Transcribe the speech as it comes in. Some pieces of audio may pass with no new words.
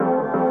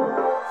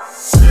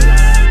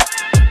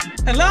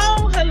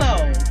Hello,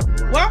 hello.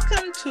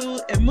 Welcome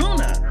to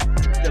Emuna,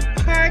 the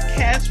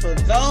podcast for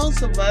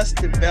those of us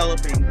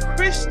developing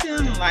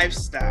Christian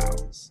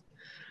lifestyles.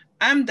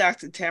 I'm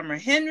Dr. Tamara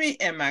Henry,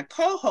 and my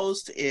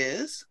co-host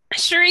is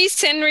Sharice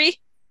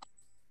Henry.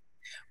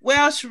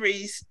 Well,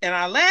 Sharice, in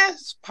our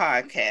last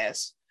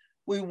podcast,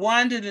 we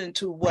wandered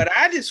into what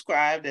I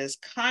described as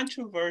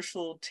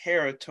controversial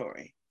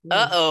territory.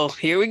 Uh-oh,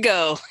 here we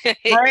go.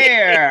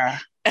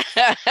 Prayer.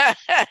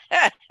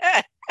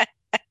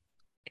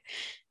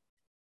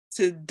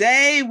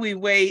 Today, we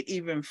wade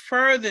even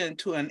further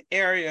into an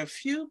area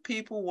few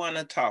people want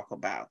to talk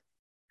about.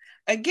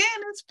 Again,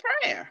 it's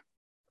prayer.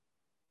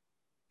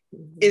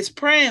 Is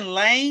praying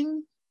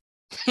lame,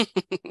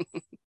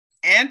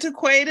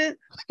 antiquated,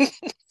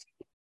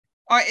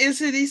 or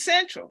is it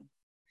essential?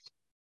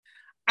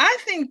 I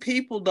think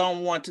people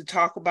don't want to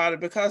talk about it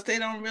because they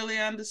don't really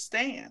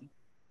understand.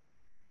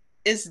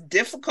 It's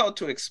difficult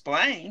to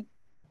explain.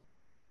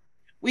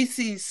 We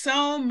see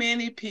so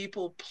many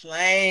people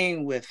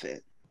playing with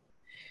it.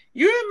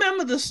 You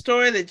remember the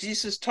story that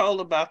Jesus told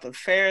about the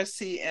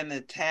Pharisee and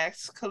the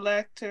tax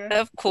collector?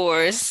 Of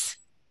course.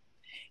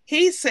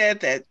 He said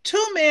that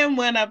two men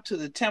went up to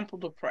the temple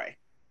to pray.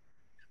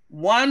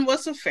 One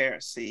was a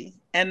Pharisee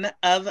and the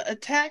other a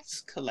tax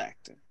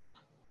collector.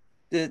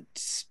 The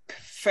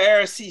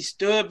Pharisee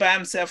stood by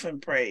himself and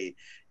prayed,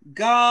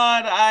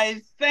 God,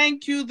 I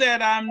thank you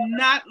that I'm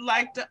not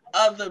like the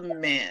other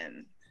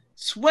men,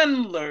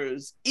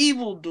 swindlers,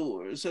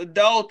 evildoers,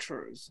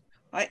 adulterers,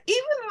 or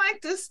even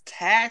like this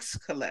tax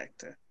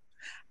collector.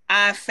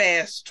 I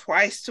fast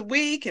twice a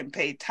week and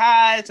pay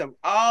tithes of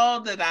all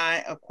that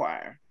I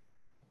acquire.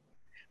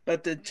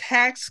 But the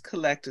tax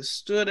collector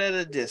stood at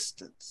a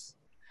distance,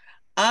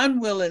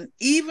 unwilling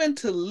even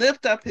to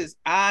lift up his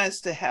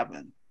eyes to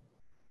heaven.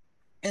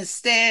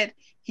 Instead,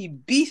 he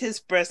beat his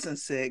breast and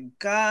said,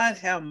 God,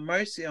 have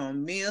mercy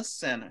on me, a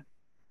sinner.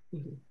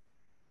 Mm-hmm.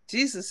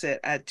 Jesus said,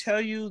 I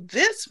tell you,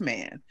 this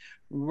man,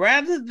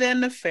 rather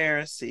than the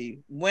Pharisee,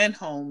 went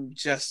home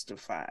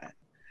justified.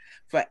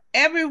 For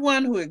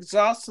everyone who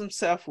exalts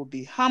himself will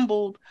be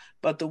humbled,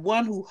 but the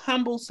one who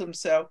humbles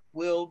himself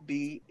will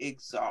be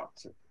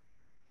exalted.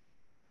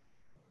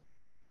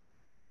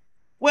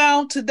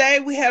 Well, today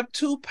we have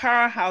two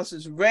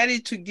powerhouses ready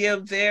to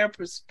give their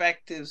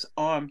perspectives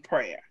on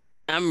prayer.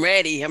 I'm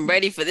ready. I'm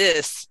ready for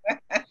this.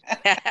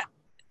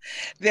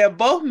 They're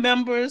both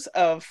members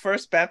of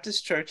First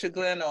Baptist Church of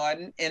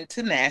Glenarden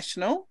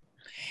International.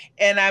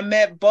 And I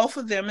met both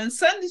of them in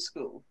Sunday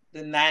school,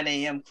 the 9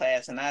 a.m.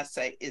 class. And I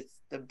say it's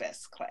the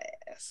best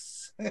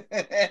class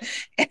at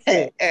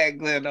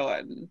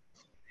Glenarden.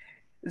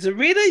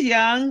 Zereta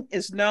Young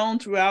is known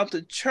throughout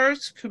the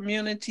church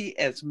community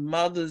as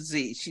Mother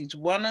Z. She's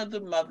one of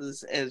the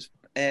mothers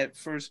at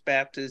First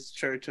Baptist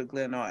Church of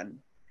Glenarden.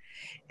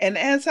 And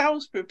as I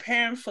was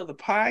preparing for the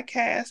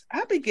podcast,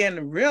 I began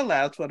to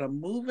realize what a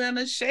mover and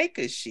a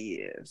shaker she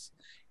is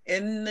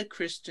in the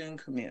Christian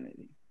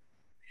community.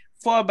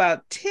 For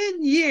about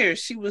 10 years,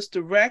 she was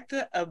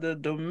director of the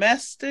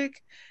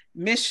domestic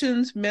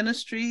missions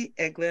ministry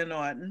at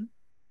Glenarden.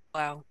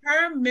 Wow.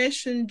 Her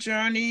mission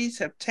journeys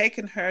have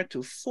taken her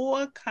to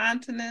 4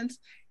 continents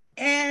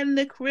and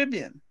the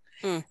Caribbean,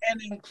 and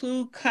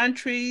include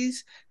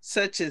countries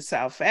such as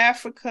South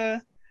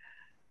Africa,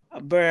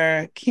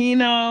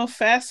 Burkina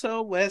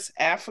Faso, West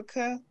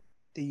Africa,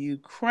 the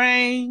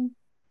Ukraine,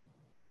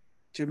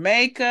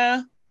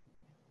 Jamaica,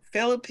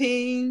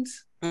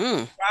 Philippines,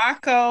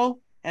 Morocco,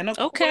 and of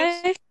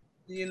course, the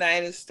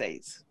United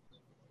States.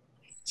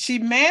 She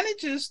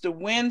manages the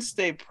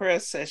Wednesday prayer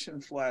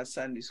session for our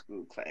Sunday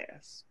school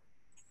class.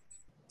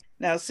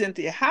 Now,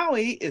 Cynthia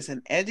Howie is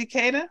an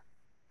educator,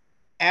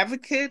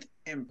 advocate,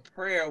 and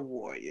prayer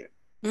warrior.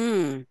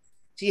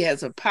 She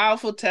has a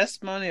powerful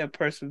testimony of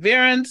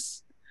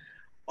perseverance,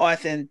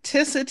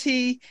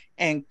 authenticity,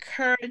 and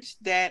courage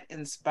that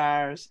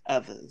inspires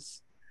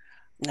others.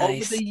 Nice.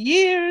 Over the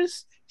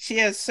years, she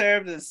has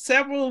served in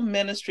several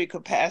ministry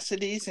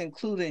capacities,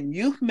 including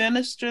youth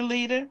ministry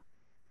leader,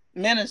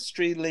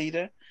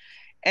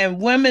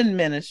 and women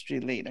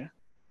ministry leader.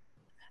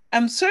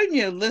 I'm certain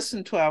you'll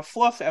listen to our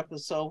 4th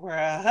episode where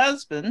her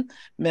husband,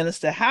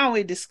 Minister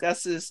Howie,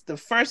 discusses the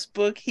first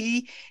book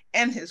he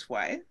and his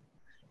wife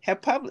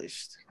have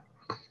published.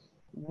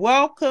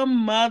 Welcome,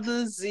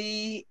 Mother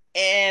Z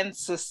and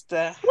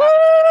Sister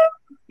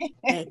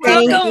Howie.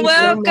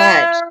 Welcome.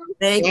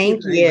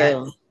 Thank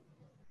you.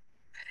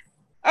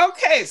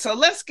 Okay, so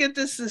let's get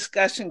this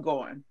discussion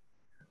going.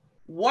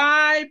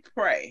 Why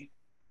pray?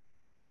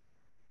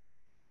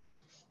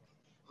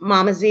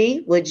 Mama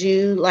Z, would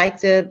you like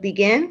to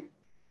begin?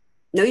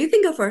 No, you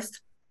can go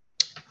first.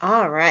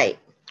 All right.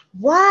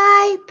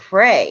 Why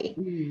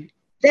pray?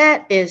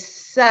 That is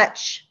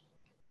such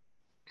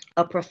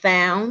a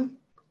profound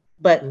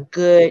but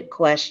good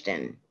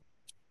question.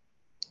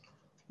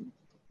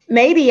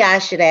 Maybe I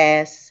should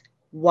ask,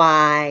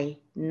 why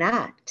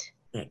not?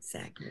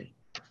 Exactly.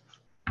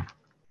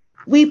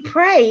 We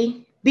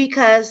pray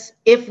because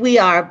if we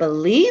are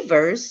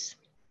believers,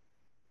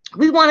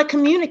 we want to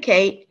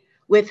communicate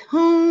with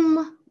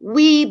whom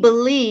we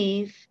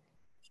believe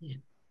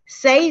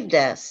saved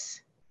us,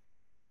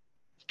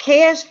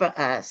 cares for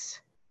us,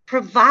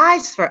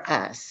 provides for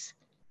us.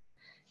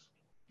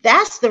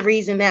 That's the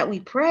reason that we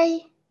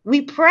pray.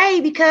 We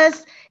pray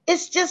because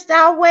it's just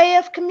our way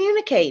of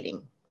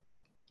communicating.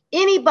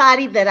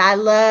 Anybody that I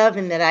love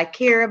and that I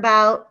care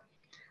about,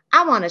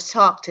 I want to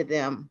talk to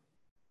them.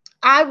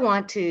 I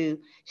want to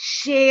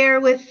share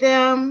with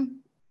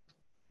them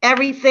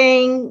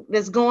everything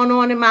that's going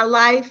on in my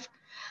life.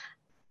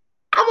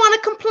 I want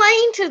to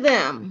complain to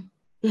them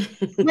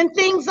when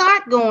things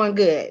aren't going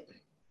good.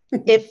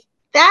 If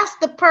that's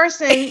the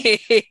person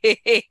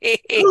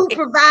who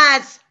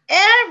provides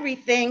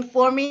everything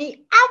for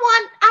me, I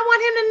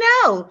want him to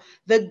know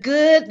the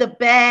good, the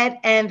bad,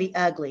 and the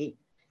ugly.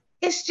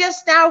 It's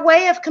just our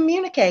way of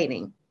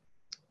communicating.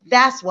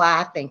 That's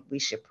why I think we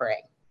should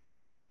pray.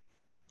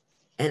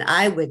 And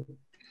I would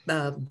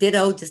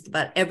ditto just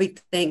about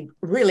everything,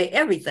 really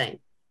everything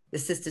the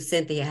Sister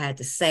Cynthia had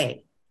to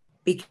say,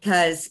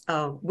 because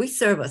we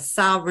serve a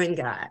sovereign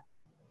God.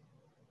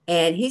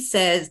 And he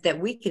says that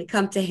we can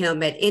come to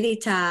him at any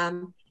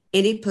time,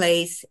 any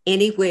place,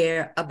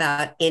 anywhere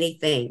about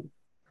anything.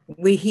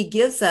 He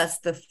gives us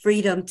the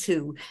freedom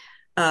to,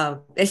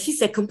 as she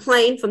said,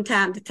 complain from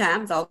time to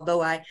time,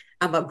 although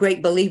I'm a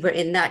great believer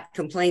in not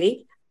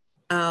complaining.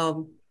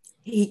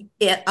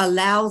 It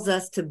allows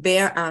us to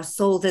bear our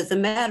souls. As a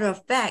matter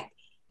of fact,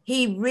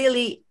 he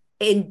really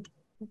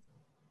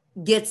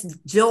gets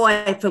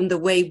joy from the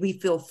way we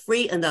feel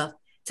free enough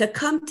to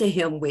come to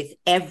him with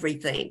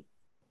everything.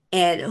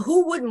 And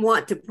who wouldn't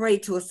want to pray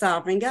to a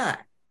sovereign God?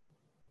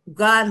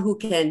 God who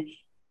can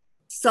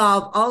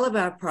solve all of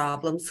our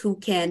problems, who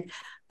can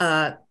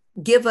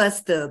give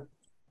us the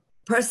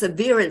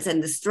perseverance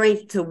and the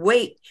strength to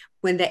wait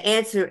when the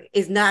answer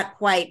is not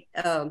quite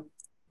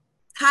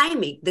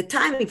timing. The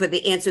timing for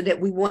the answer that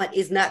we want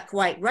is not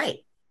quite right.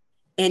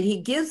 And he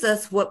gives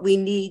us what we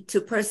need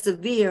to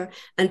persevere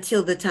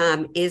until the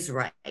time is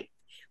right.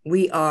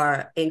 We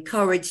are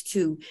encouraged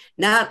to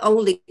not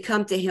only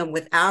come to him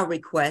with our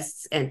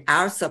requests and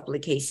our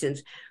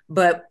supplications,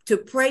 but to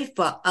pray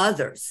for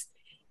others,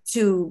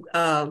 to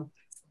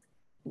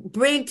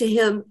bring to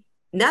him,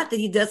 not that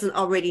he doesn't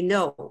already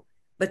know,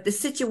 but the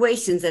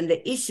situations and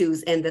the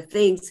issues and the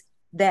things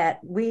that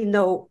we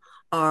know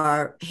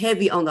are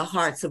heavy on the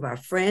hearts of our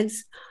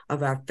friends,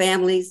 of our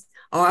families,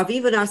 or of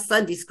even our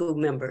Sunday school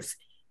members.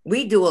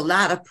 We do a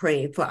lot of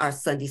praying for our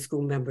Sunday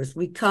school members.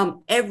 We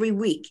come every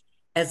week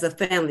as a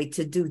family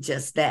to do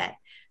just that.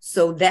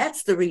 So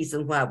that's the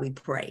reason why we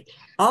pray.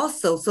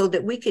 Also, so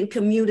that we can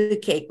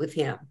communicate with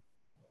him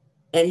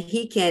and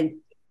he can,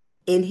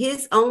 in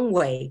his own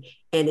way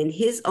and in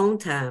his own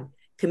time,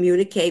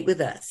 communicate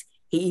with us.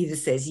 He either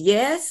says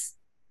yes,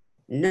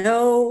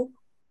 no,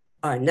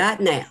 or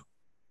not now.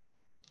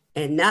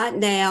 And not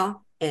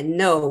now and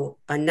no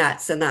are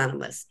not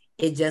synonymous.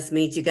 It just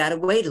means you got to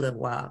wait a little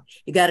while.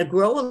 You got to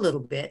grow a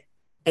little bit,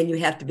 and you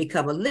have to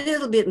become a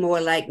little bit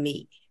more like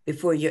me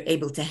before you're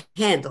able to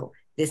handle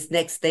this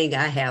next thing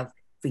I have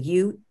for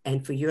you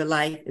and for your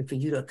life and for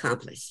you to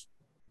accomplish.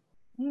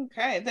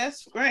 Okay,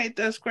 that's great.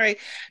 That's great.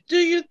 Do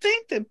you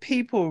think that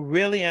people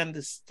really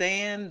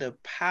understand the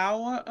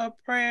power of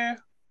prayer?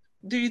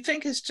 Do you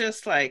think it's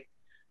just like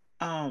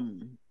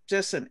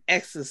just an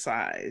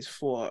exercise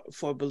for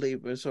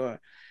believers, or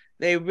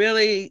they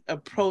really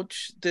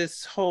approach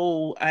this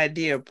whole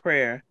idea of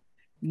prayer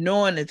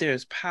knowing that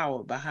there's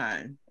power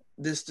behind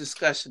this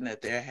discussion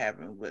that they're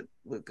having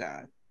with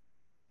God?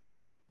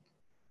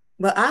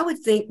 Well, I would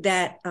think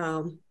that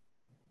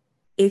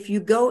if you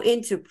go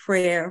into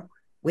prayer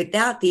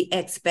without the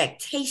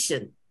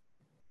expectation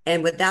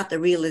and without the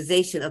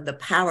realization of the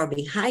power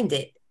behind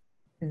it,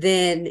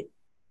 then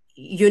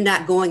you're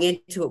not going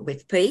into it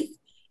with faith.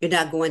 You're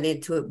not going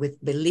into it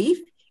with belief.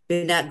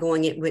 You're not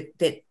going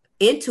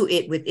into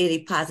it with any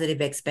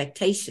positive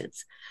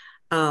expectations.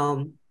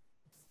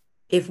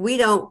 If we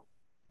don't,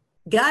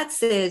 God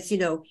says,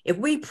 if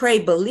we pray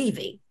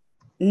believing,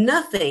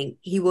 nothing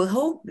he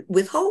will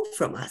withhold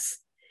from us.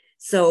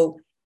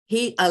 So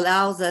he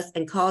allows us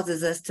and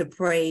causes us to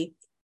pray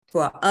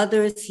for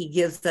others. He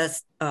gives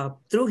us,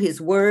 through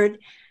his word,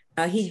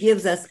 he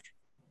gives us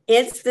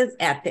instance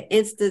after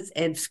instance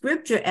and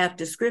scripture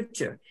after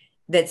scripture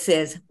that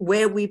says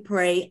where we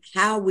pray,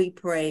 how we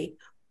pray,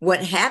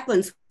 what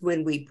happens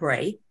when we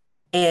pray,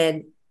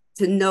 and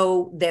to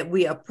know that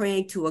we are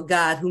praying to a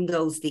God who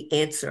knows the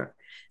answer.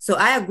 So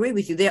I agree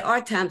with you. There are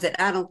times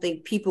that I don't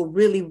think people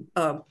really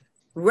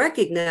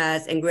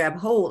recognize and grab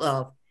hold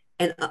of,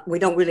 and we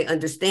don't really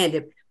understand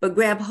it, but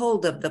grab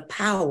hold of the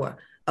power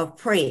of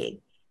praying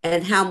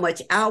and how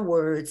much our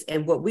words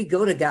and what we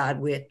go to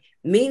God with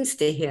means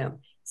to him,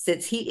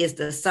 since he is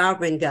the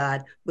sovereign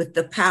God with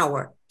the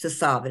power to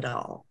solve it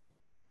all.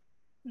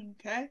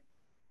 Okay.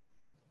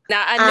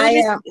 Now I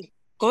know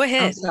go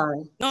ahead. I'm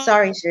sorry. No.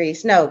 Sorry,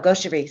 Sharice. No, go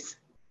Sharice.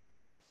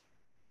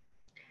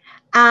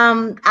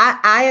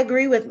 I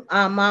agree with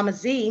Mama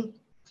Z.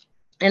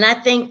 And I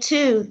think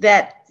too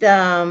that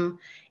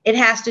it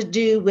has to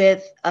do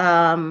with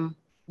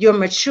your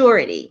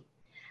maturity.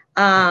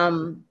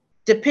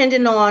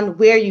 depending on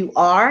where you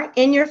are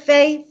in your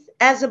faith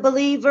as a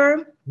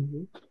believer,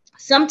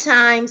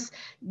 sometimes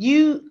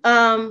you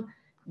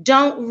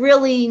don't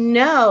really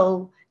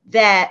know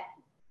that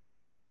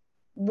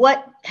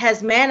what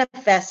has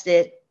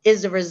manifested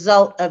is a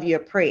result of your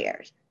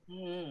prayers.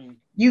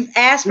 You've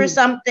asked for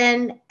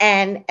something,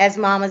 and as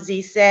Mama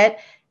Z said,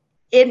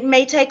 it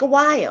may take a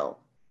while.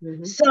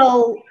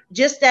 So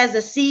just as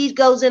a seed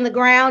goes in the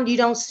ground, you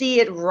don't see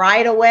it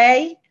right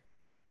away.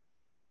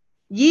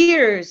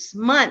 Years,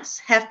 months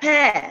have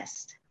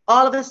passed.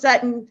 All of a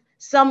sudden,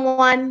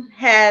 someone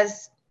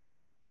has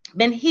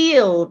been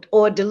healed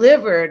or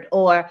delivered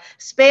or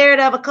spared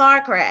of a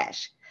car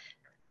crash.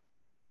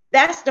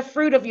 That's the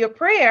fruit of your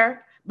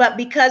prayer, but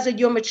because of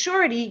your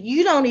maturity,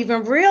 you don't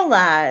even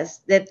realize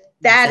that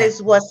that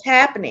is what's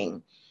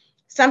happening.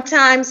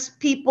 Sometimes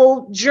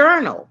people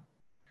journal,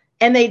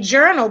 and they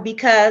journal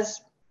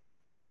because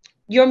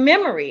your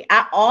memory,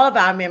 all of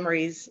our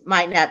memories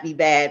might not be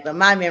bad, but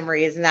my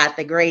memory is not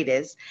the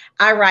greatest.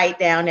 I write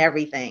down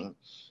everything.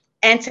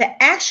 And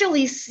to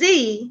actually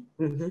see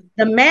the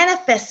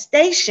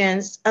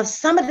manifestations of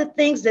some of the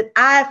things that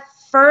I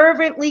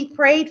fervently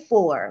prayed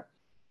for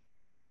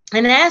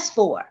and asked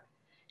for,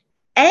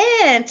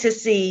 and to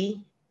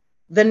see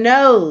the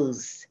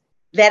no's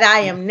that I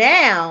am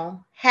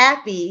now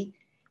happy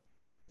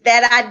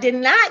that I did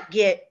not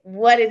get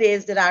what it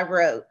is that I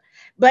wrote.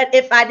 But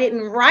if I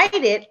didn't write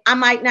it, I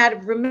might not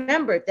have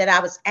remembered that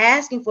I was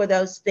asking for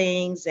those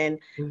things. And,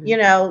 you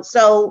know,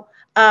 so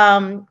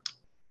the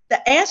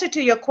answer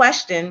to your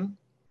question,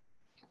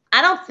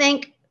 I don't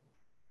think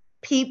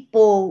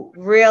people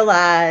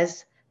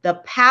realize the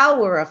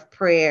power of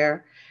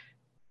prayer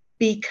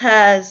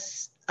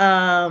because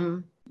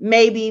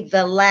maybe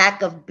the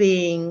lack of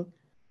being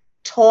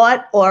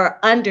taught or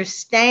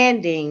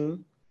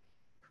understanding.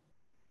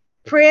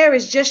 Prayer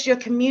is just your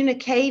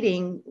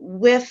communicating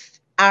with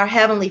our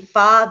Heavenly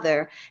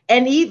Father.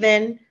 And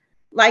even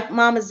like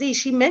Mama Z,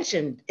 she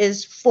mentioned,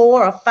 is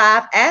 4 or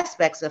 5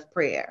 aspects of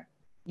prayer.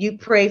 You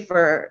pray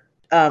for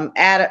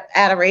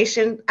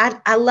adoration.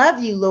 I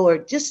love you,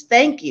 Lord. Just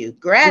thank you.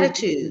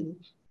 Gratitude.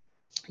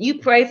 You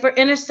pray for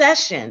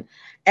intercession,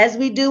 as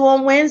we do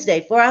on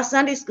Wednesday, for our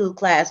Sunday school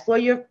class, for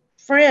your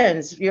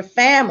friends, your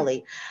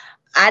family.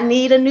 I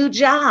need a new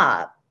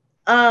job.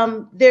 There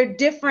are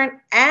different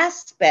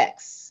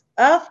aspects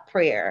of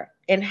prayer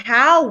and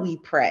how we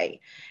pray.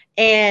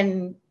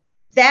 And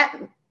that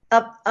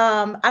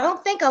I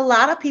don't think a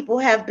lot of people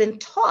have been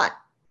taught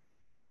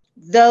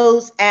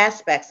those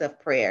aspects of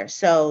prayer.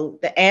 So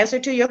the answer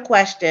to your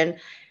question,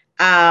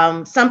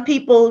 some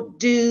people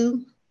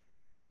do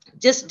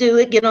just do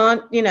it, get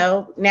on, you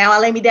know, now I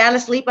lay me down to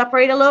sleep. I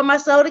pray the Lord my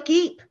soul to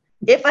keep.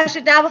 If I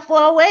should die before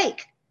I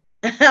wake,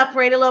 I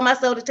pray the Lord my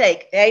soul to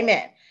take.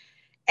 Amen.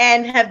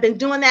 And have been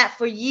doing that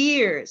for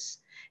years.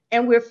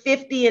 And we're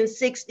 50 and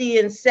 60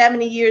 and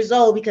 70 years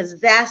old because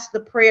that's the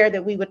prayer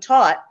that we were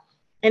taught,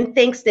 and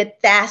thinks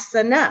that that's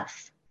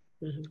enough.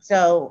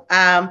 So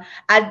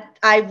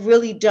I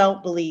really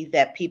don't believe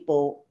that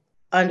people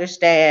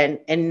understand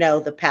and know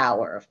the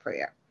power of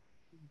prayer.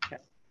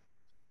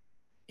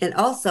 And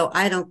also,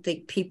 I don't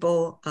think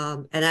people,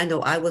 and I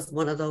know I was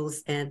one of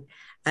those, and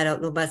I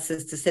don't know about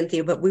Sister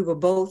Cynthia, but we were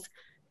both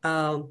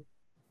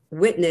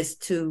witness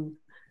to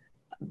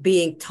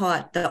being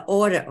taught the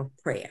order of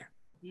prayer.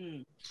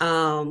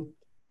 Our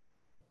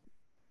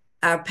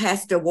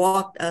pastor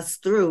walked us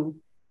through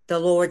the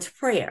Lord's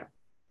Prayer,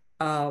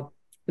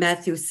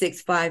 Matthew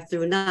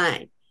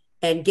 6:5-9,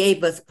 and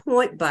gave us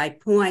point by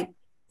point,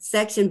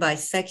 section by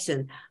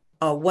section,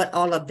 what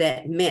all of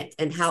that meant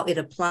and how it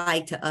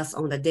applied to us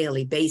on a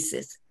daily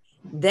basis.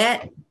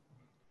 That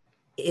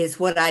is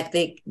what I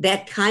think,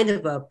 that kind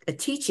of a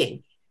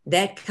teaching,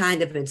 that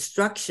kind of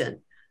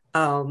instruction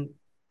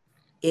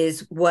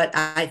is what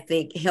I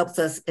think helps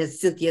us, as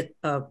Cynthia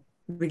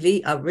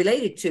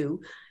related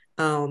to,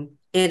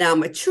 in our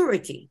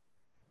maturity.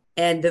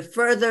 And the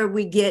further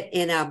we get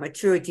in our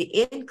maturity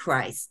in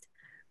Christ,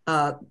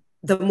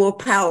 the more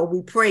power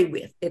we pray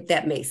with, if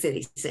that makes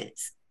any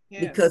sense.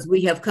 Yes. Because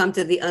we have come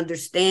to the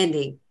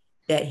understanding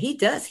that he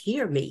does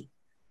hear me.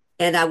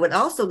 And I would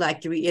also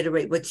like to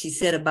reiterate what she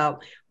said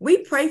about, we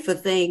pray for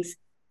things.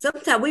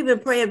 Sometimes we've been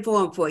praying for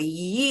them for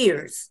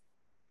years.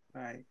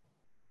 Right.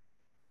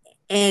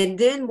 And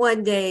then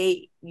one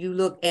day you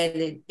look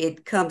and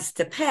it comes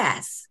to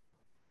pass.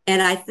 And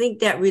I think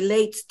that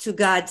relates to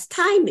God's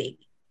timing.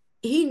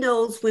 He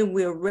knows when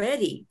we're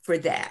ready for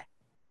that.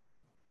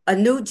 A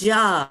new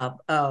job.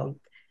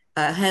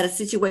 I had a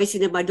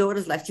situation in my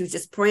daughter's life. She was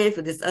just praying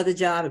for this other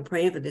job and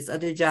praying for this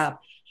other job.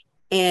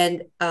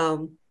 And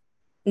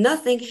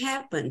nothing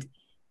happened.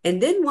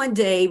 And then one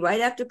day,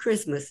 right after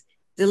Christmas,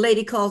 the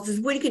lady calls us,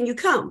 when can you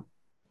come?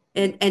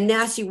 And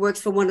now she works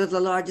for one of the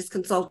largest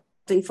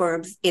consulting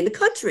firms in the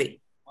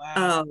country.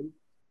 Wow.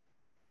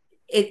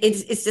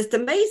 It's just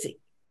amazing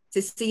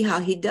to see how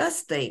he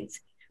does things.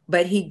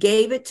 But he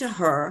gave it to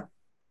her,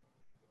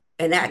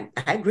 and I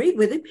agreed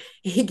with him.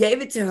 He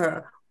gave it to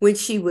her when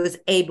she was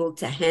able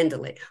to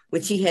handle it,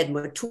 when she had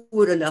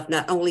matured enough,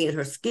 not only in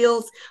her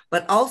skills,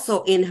 but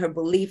also in her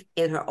belief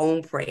in her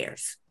own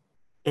prayers,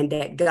 and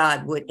that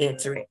God would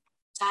answer it.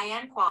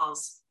 Diane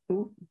Qualls.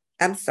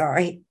 I'm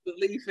sorry.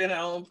 Belief in her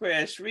own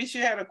prayers. Sharice,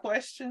 you had a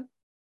question?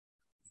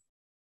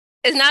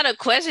 It's not a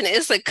question,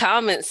 it's a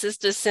comment,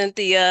 Sister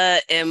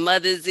Cynthia and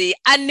Mother Z.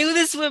 I knew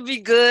this would be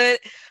good,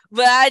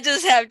 but I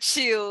just have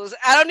chills.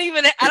 I don't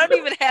even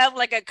have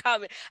like a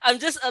comment. I'm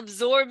just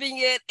absorbing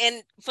it.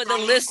 And for the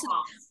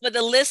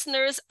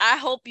listeners, I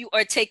hope you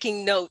are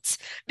taking notes,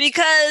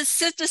 because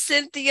Sister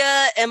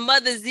Cynthia and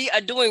Mother Z are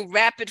doing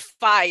rapid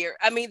fire.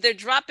 I mean, they're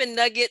dropping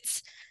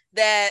nuggets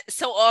that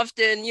so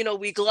often,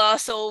 we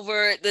gloss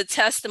over, the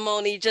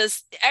testimony,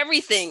 just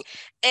everything.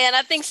 And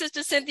I think,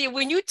 Sister Cynthia,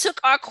 when you took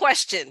our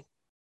question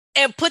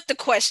and put the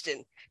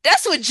question,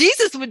 that's what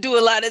Jesus would do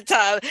a lot of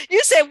times.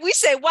 We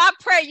say, why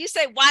pray? You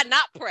say, why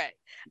not pray?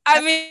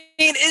 I mean,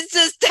 it's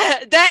just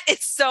that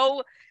is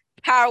so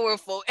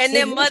powerful. And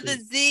then Mother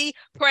Z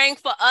praying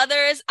for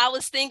others. I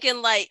was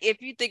thinking, like,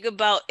 if you think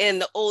about in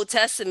the Old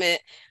Testament,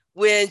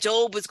 when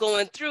Job was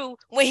going through,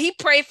 when he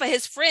prayed for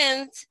his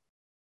friends,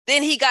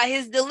 then he got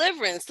his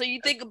deliverance. So you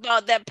think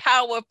about that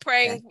power of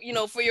praying,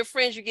 for your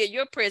friends, you get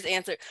your prayers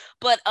answered.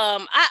 But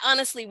I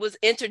honestly was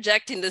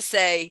interjecting to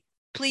say,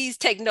 please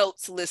take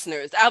notes,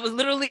 listeners. I was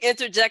literally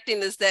interjecting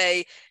to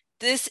say,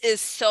 this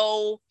is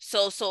so,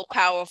 so, so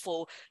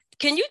powerful.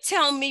 Can you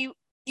tell me,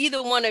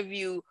 either one of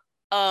you,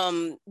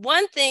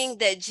 one thing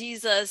that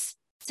Jesus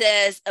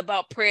says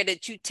about prayer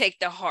that you take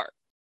to heart?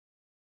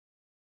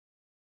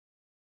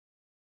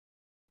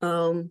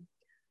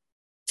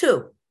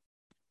 Two.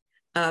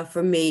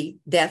 For me,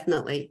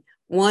 definitely.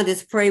 One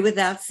is pray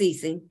without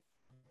ceasing.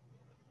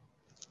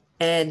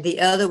 And the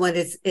other one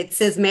is, it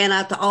says man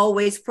ought to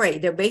always pray.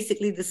 They're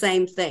basically the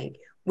same thing.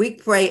 We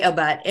pray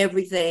about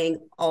everything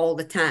all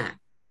the time.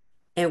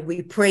 And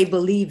we pray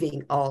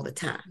believing all the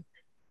time.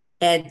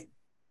 And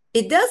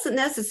it doesn't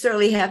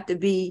necessarily have to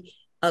be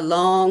a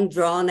long,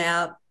 drawn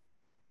out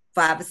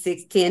 5 or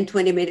 6, 10,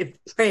 20-minute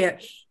prayer.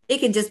 It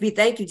can just be,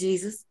 thank you,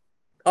 Jesus.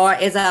 Or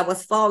as I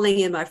was falling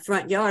in my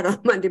front yard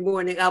on Monday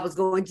morning, I was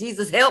going,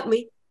 Jesus, help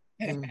me.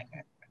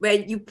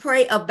 When you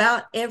pray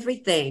about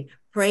everything,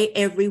 pray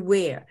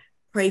everywhere,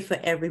 pray for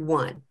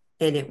everyone,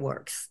 and it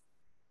works.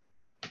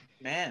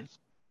 Man.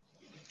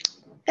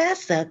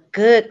 That's a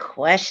good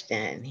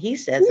question. He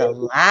says a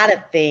lot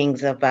of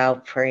things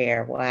about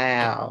prayer.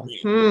 Wow.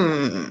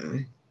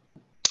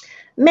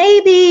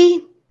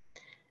 Maybe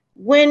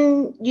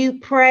when you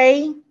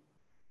pray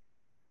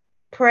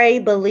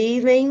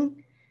believing,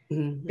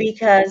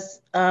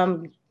 because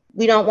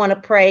we don't want to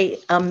pray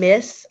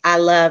amiss. I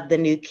love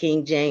the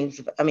King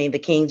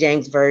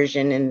James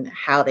Version and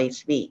how they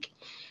speak.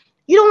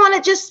 You don't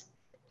want to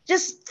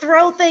just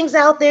throw things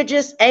out there,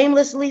 just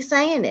aimlessly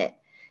saying it.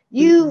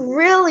 You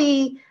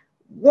really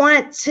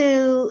want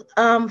to,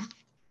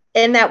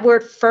 and that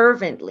word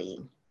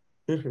fervently,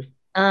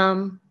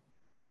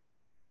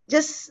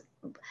 just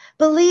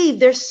believe.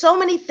 There's so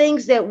many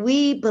things that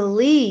we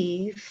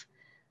believe.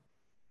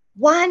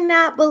 Why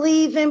not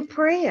believe in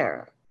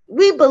prayer?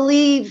 We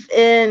believe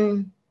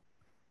in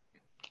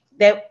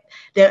that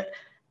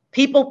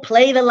people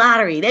play the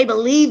lottery. They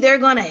believe they're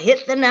going to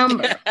hit the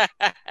number. Okay,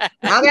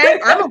 I'm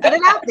going to put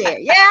it out there.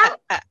 Yeah.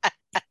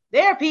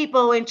 There are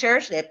people in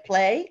church that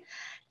play.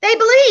 They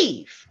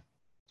believe.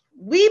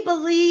 We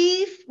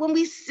believe when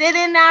we sit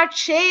in our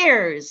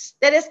chairs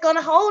that it's going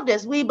to hold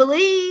us. We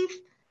believe.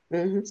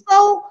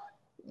 So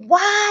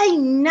why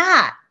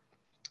not?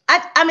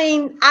 I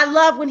mean, I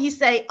love when he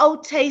say, "Oh,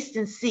 taste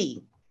and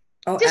see."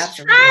 Oh, just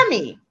absolutely. Try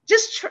me.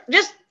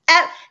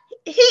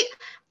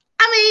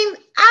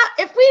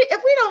 If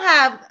we don't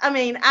have,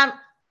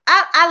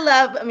 I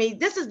love.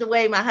 This is the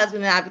way my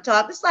husband and I would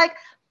talk. It's like,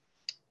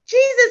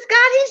 Jesus,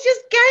 God, he's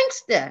just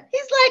gangster.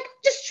 He's like,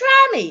 just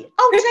try me.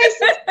 Oh,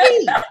 taste and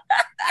see.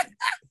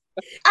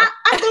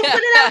 I'm gonna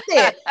put it out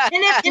there,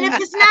 and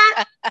if it's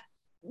not,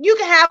 you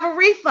can have a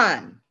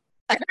refund.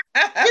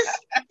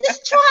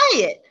 Just try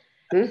it.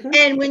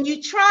 And when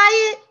you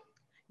try it,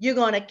 you're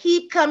going to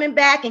keep coming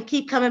back and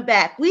keep coming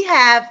back. We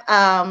have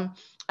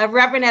a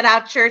reverend at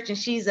our church, and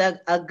she's a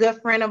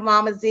good friend of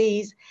Mama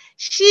Z's.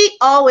 She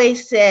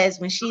always says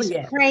when she's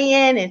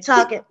praying and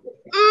talking,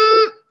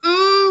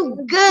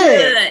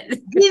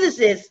 good. Jesus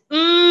is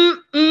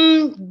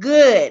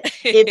good.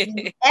 If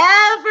you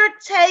ever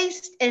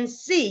taste and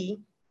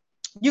see,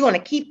 you're going to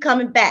keep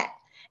coming back.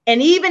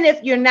 And even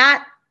if you're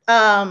not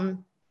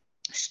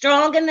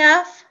strong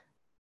enough,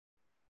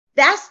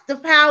 that's the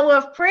power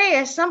of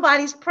prayer.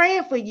 Somebody's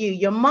praying for you.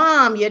 Your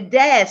mom, your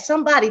dad,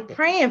 somebody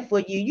praying for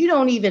you. You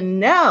don't even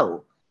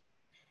know.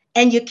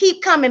 And you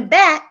keep coming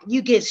back,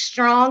 you get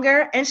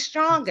stronger and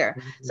stronger.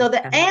 So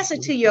the answer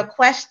to your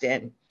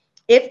question,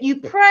 if you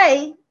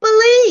pray,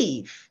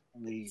 believe.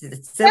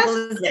 As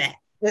simple as that.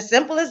 As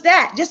simple as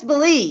that. Just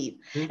believe.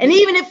 And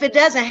even if it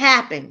doesn't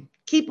happen,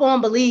 keep on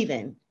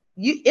believing.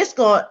 It's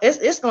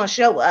gonna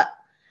show up.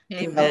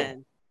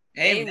 Amen.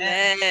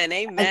 Amen.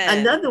 Amen.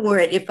 Another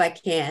word, if I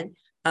can,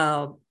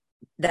 that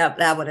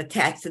I would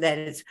attach to that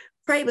is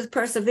pray with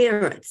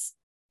perseverance.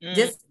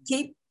 Just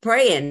keep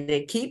praying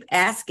and keep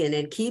asking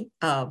and keep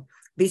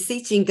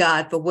beseeching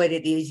God for what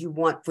it is you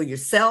want for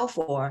yourself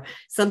or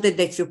something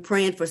that you're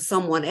praying for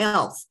someone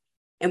else.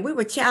 And we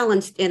were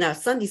challenged in our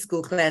Sunday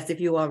school class,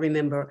 if you all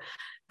remember,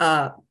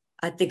 I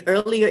think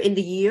earlier in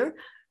the year,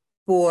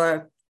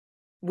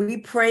 we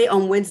pray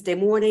on Wednesday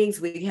mornings.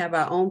 We have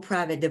our own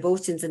private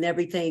devotions and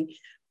everything.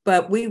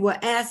 But we were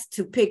asked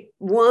to pick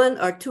one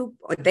or two,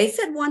 or they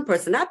said one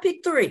person. I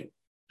picked three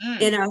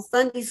in our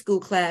Sunday school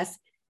class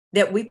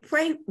that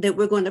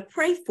we're going to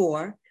pray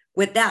for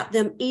without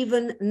them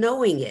even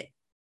knowing it.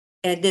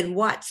 And then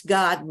watch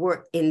God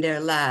work in their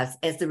lives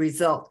as the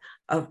result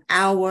of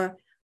our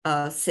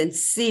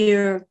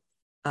sincere,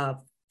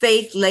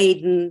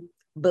 faith-laden,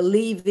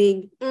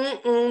 believing,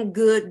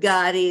 good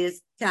God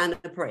is kind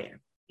of prayer.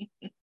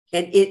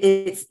 And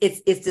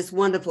it's just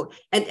wonderful.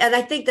 And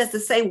I think that's the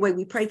same way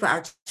we pray for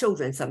our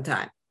children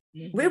sometimes.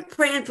 We're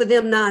praying for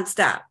them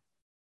nonstop.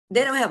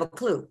 They don't have a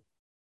clue.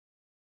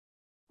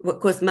 Well,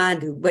 of course, mine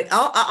do, but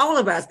all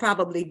of us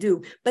probably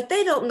do. But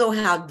they don't know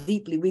how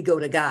deeply we go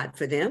to God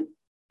for them.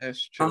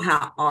 That's true. Or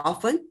how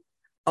often,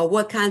 or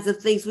what kinds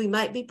of things we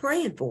might be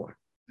praying for.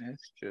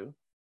 That's true.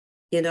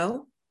 You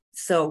know,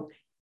 so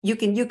you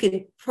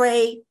can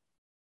pray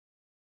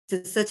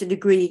to such a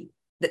degree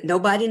that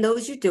nobody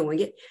knows you're doing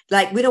it.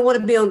 Like, we don't want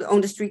to be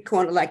on the street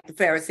corner like the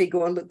Pharisee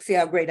going, look, see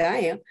how great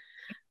I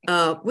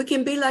am. We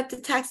can be like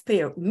the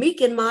taxpayer, meek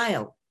and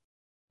mild,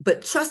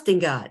 but trusting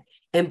God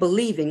and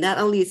believing not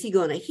only is he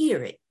going to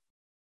hear it,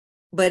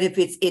 but if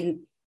it's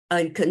in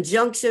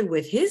conjunction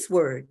with his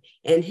word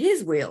and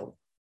his will,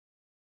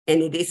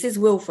 and it is his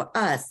will for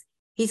us,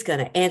 he's going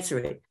to answer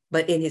it,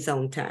 but in his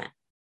own time.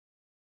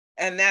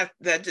 And that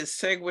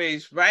just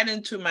segues right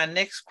into my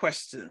next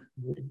question.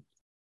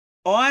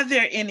 Are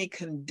there any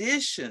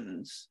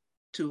conditions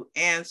to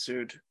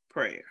answered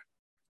prayer?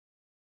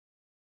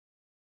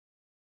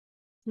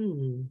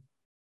 I'll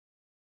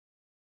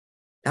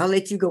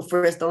let you go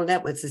first on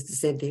that one, Sister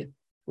Cynthia.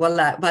 Well,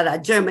 I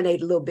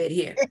germinate a little bit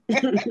here.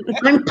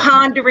 I'm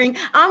pondering too.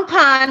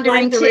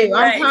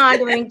 Right. I'm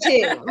pondering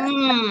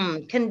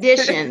too.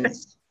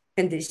 Conditions.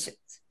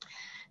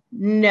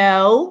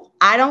 No,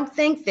 I don't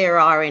think there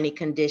are any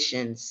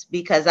conditions,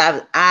 because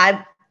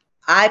I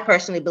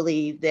personally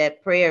believe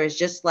that prayer is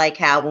just like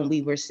how when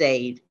we were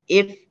saved.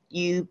 If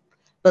you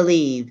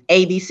believe,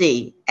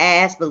 ABC,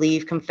 ask,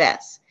 believe,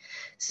 confess.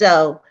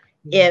 So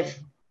if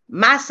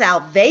my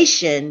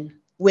salvation,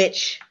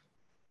 which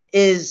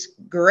is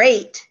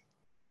great,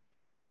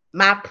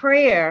 my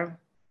prayer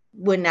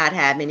would not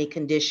have any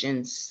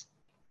conditions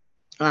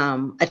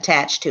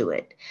attached to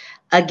it.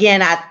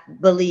 Again, I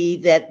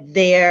believe that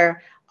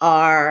there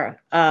are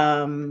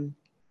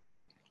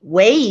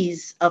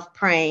ways of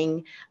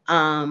praying,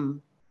 as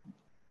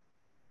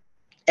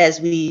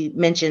we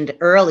mentioned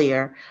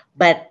earlier,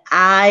 but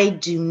I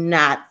do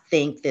not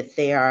think that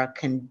there are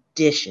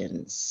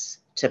conditions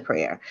to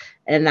prayer.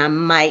 And I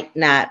might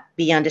not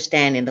be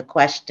understanding the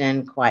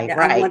question quite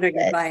right. I'm wondering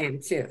if I am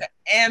too.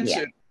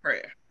 Answered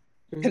prayer.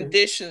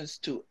 Conditions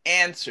to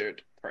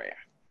answered prayer.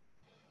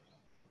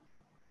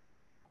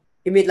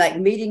 You mean like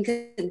meeting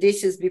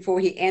conditions before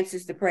he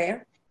answers the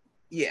prayer?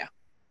 Yeah.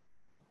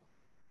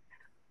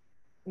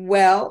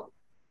 Well,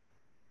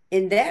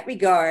 in that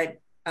regard,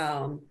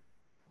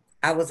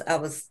 I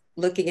was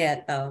looking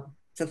at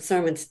some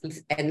sermons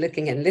and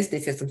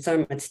listening to some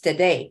sermons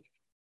today,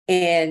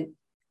 and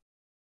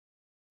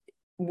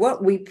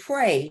what we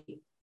pray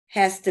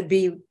has to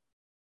be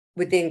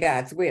within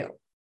God's will.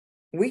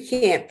 We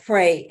can't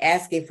pray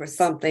asking for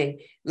something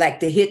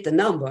like to hit the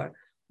number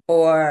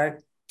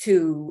or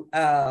to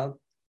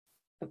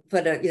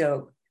put a,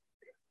 the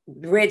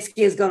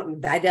Redskins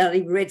I don't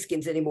even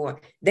Redskins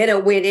anymore. They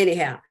don't win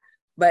anyhow.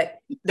 But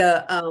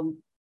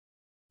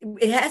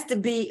it has to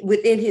be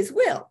within his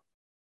will.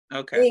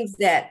 Okay. Things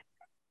that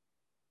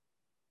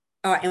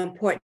are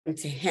important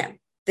to him,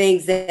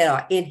 things that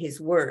are in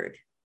his word,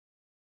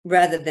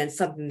 rather than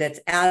something that's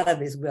out of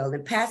his will.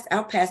 And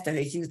our pastor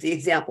has used the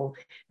example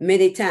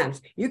many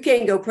times. You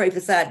can't go pray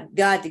for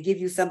God to give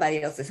you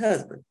somebody else's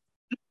husband.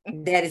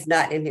 That is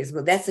not in his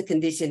will. That's a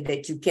condition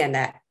that you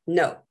cannot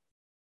know.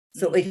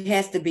 So it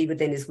has to be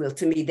within his will.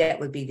 To me, that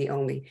would be the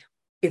only,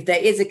 if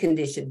there is a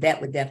condition, that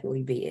would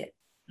definitely be it.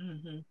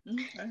 Okay.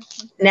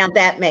 Now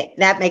that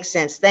makes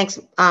sense. Thanks,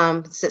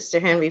 Sister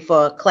Henry,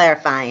 for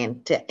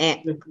clarifying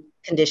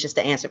conditions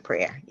to answer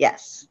prayer.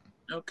 Yes.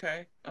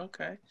 Okay.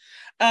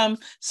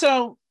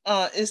 So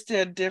is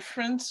there a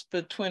difference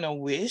between a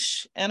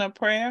wish and a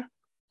prayer?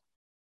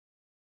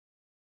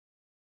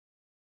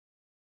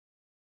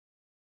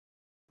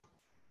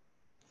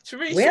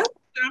 Teresa, Well,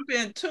 jump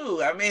in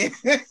too. I mean,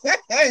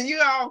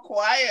 you all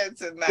quiet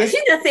tonight. Yeah, she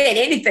not saying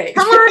anything.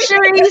 Come on,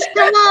 Sharice.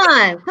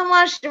 Come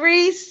on,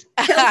 Sharice.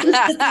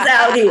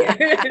 Out here.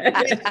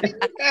 She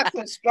got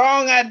some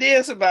strong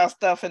ideas about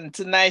stuff, and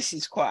tonight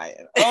she's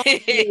quiet.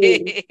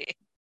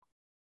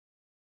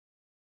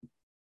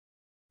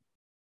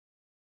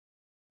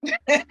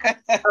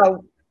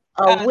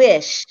 A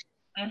wish.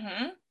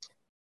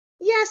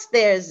 Yes,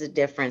 there's a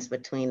difference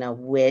between a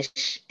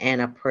wish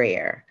and a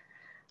prayer.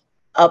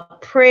 A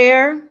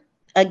prayer,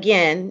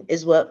 again,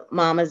 is what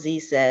Mama Z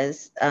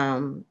says,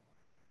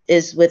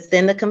 is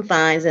within the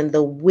confines and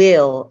the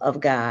will of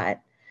God.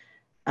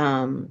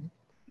 A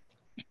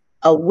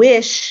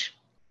wish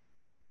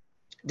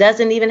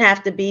doesn't even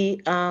have to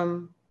be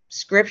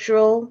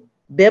scriptural,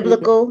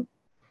 biblical.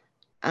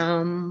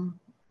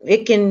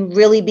 It can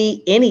really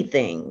be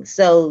anything.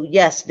 So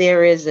yes,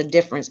 there is a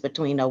difference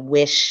between a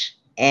wish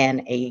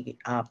and a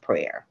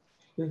prayer.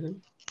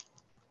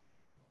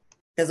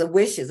 Because a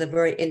wish is a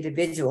very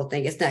individual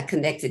thing. It's not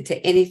connected to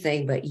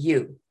anything but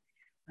you.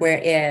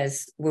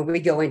 Whereas when we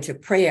go into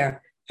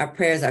prayer, our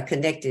prayers are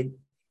connected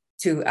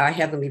to our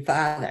Heavenly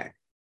Father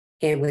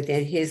and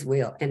within His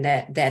will. And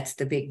that's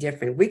the big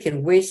difference. We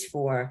can wish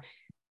for,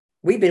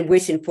 we've been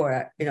wishing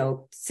for,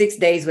 6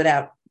 days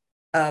without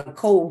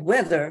cold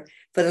weather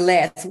for the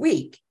last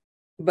week,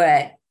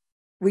 but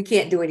we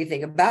can't do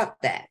anything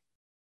about that.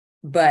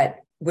 But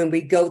when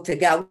we go to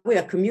God, we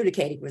are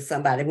communicating with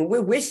somebody. When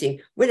we're wishing,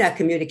 we're not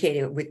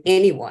communicating with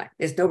anyone.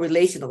 There's no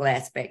relational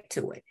aspect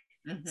to it.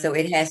 So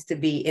it has to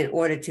be, in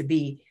order to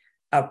be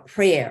a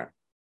prayer,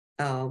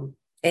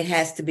 it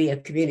has to be a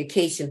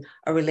communication,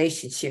 a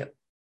relationship.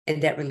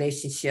 And that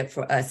relationship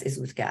for us is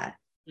with God.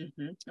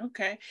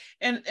 Okay.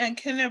 And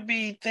can there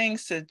be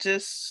things that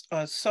just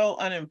are so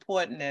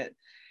unimportant that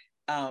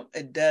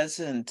it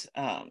doesn't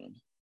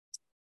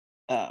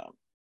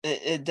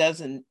it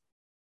doesn't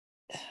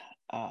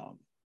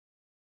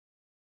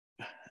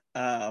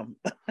I've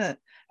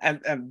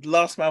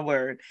lost my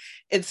word.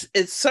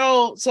 It's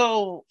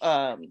so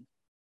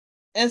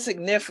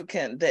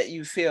insignificant that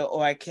you feel,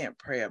 oh, I can't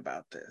pray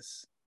about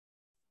this?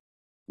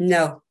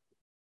 No.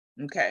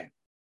 Okay.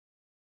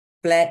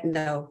 Flat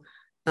no.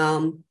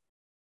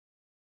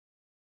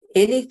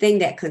 Anything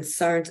that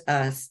concerns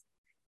us,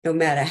 no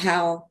matter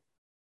how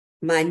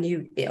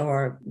minute,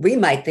 or we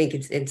might think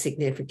it's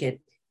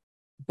insignificant,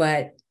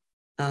 but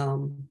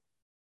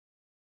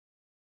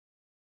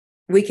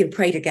we can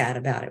pray to God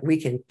about it. We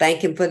can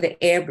thank Him for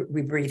the air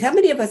we breathe. How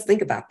many of us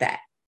think about that?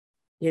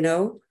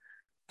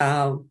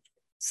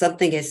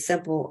 Something as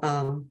simple.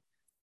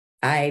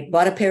 I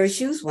bought a pair of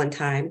shoes one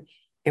time,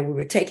 and we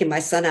were taking my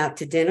son out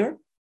to dinner,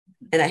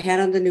 and I had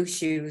on the new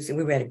shoes, and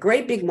we were at a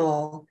great big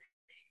mall,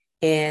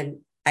 and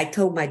I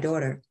told my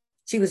daughter,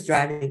 she was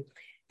driving,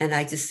 and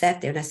I just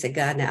sat there and I said,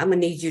 God, now I'm gonna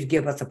need you to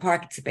give us a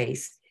parking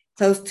space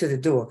close to the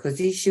door, because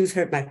these shoes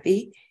hurt my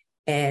feet,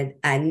 and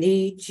I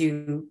need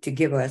you to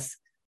give us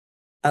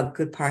a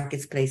good parking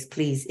space,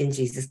 please, in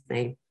Jesus'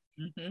 name.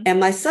 And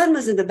my son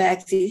was in the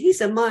back seat. He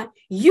said, Mom,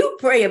 you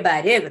pray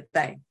about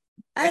everything.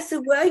 I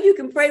said, well, you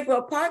can pray for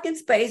a parking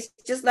space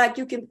just like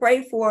you can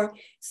pray for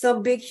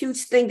some big,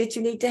 huge thing that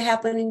you need to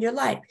happen in your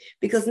life,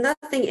 because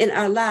nothing in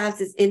our lives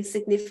is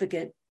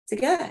insignificant to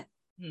God.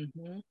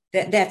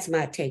 That's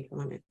my take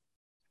on it.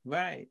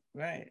 Right.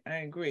 I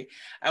agree.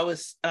 I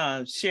was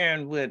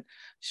sharing with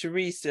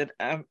Sharice that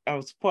I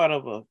was part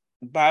of a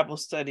Bible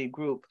study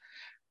group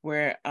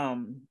where,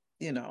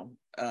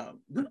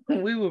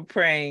 we were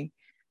praying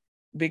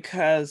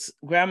because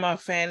Grandma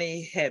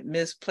Fanny had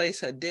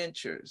misplaced her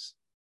dentures.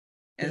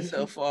 And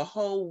so for a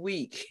whole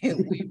week,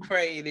 we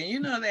prayed.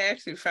 And, they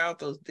actually found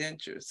those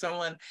dentures.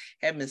 Someone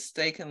had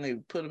mistakenly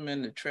put them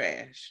in the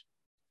trash.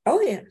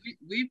 Oh, yeah.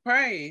 We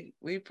prayed.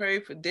 We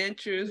prayed for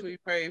dentures. We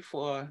prayed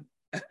for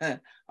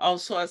all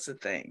sorts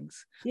of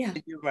things. Yeah.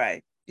 You're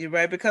right.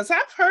 Because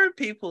I've heard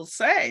people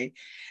say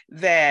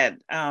that,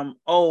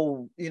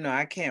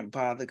 I can't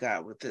bother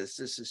God with this.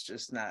 This is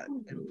just not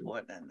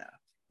important enough.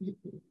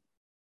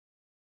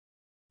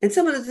 And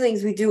some of the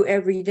things we do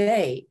every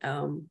day,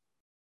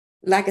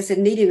 like I said,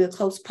 needing a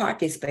close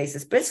parking space,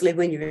 especially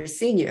when you're a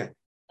senior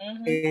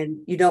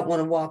and you don't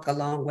want to walk a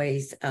long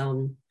ways.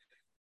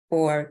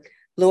 Or,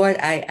 Lord,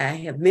 I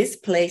have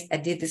misplaced, I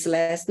did this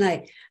last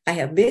night, I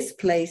have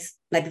misplaced,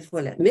 like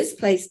before that,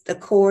 misplaced the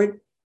cord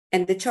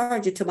and the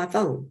charger to my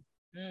phone.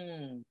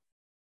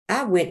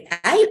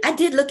 I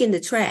did look in the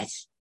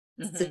trash,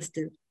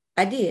 sister.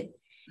 I did.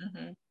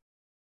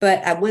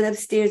 But I went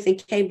upstairs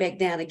and came back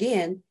down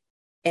again,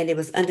 and it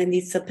was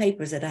underneath some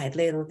papers that I had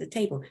laid on the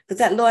table.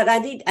 Because Lord, I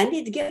need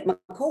to get my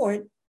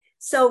cord.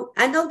 So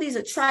I know these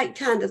are trite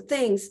kind of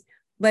things,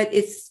 but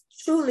it's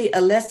truly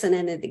a lesson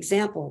and an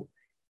example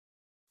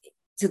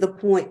to the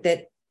point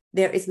that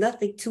there is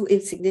nothing too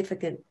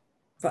insignificant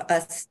for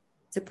us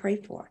to pray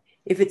for.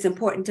 If it's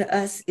important to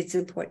us, it's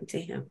important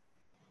to Him.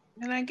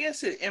 And I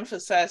guess it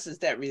emphasizes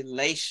that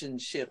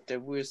relationship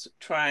that we're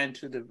trying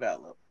to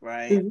develop,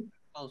 right?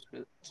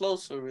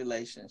 Closer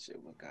relationship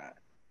with God.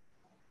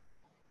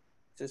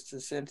 Sister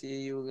Cynthia,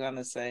 you were going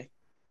to say?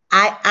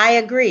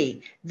 I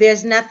agree.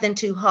 There's nothing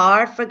too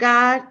hard for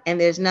God, and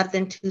there's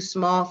nothing too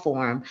small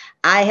for Him.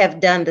 I have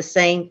done the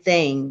same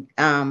thing,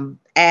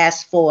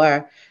 asked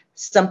for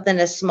something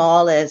as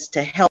small as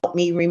to help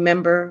me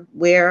remember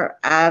where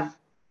I've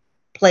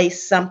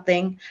placed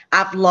something.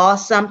 I've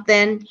lost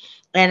something,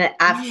 and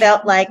I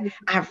felt like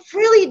I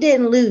really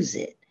didn't lose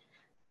it,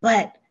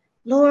 but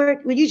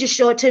Lord, will you just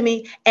show it to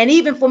me? And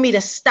even for me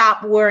to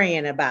stop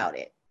worrying about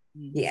it.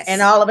 Yes.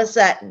 And all of a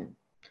sudden,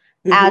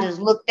 I just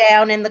looked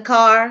down in the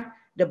car.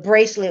 The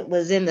bracelet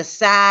was in the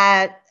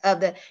side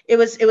of it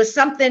was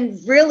something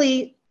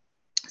really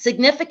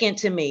significant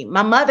to me.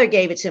 My mother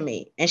gave it to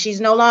me and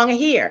she's no longer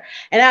here.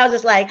 And I was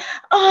just like,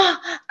 oh,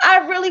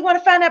 I really want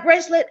to find that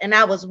bracelet. And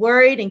I was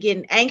worried and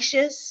getting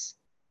anxious.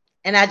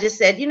 And I just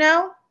said,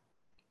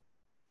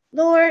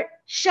 Lord,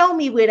 show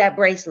me where that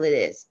bracelet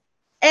is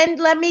and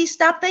let me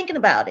stop thinking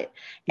about it.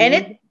 And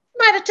it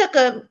might have took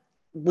a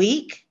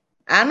week.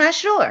 I'm not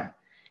sure.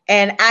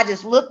 And I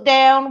just looked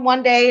down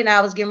one day and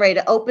I was getting ready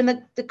to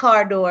open the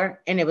car door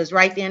and it was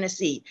right there in the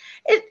seat.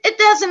 It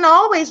doesn't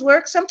always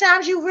work.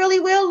 Sometimes you really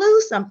will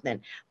lose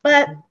something.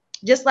 But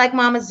just like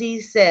Mama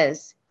Z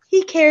says,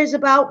 he cares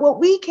about what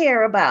we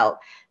care about,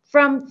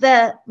 from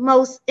the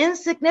most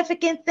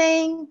insignificant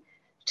thing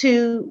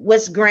to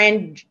what's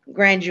grandeur,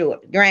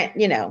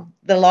 the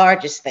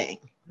largest thing.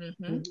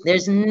 Mm-hmm.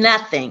 There's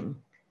nothing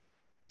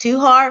too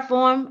hard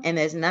for him and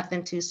there's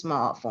nothing too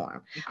small for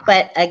him.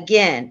 But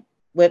again,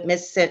 what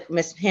Miss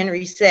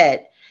Henry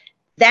said,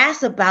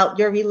 that's about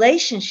your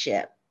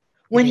relationship.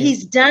 When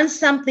he's done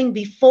something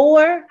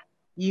before,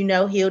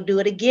 he'll do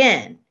it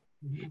again.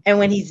 Mm-hmm. And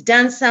when he's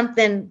done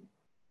something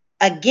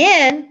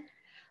again,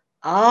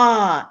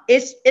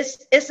 it's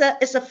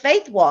a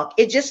faith walk.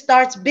 It just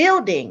starts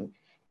building.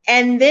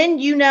 And then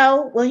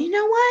well, you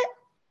know what?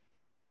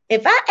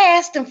 If I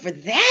asked him for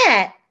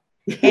that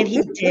and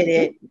he did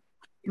it,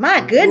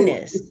 my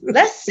goodness,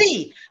 let's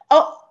see.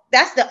 Oh,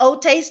 that's the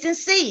old taste and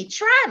see.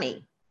 Try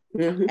me.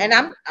 Mm-hmm. And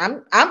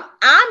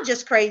I'm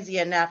just crazy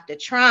enough to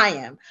try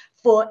him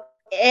for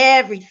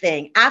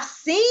everything. I've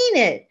seen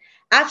it.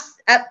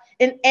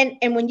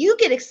 And when you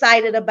get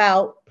excited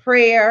about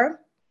prayer,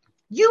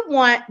 you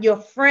want your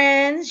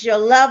friends, your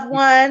loved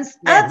ones,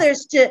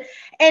 others to,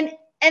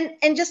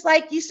 and just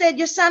like you said,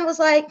 your son was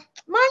like,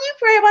 Mom, you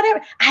pray about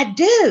everything. I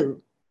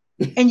do.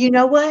 And you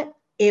know what?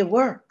 It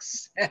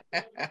works.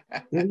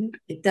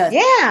 It does.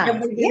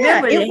 Yeah,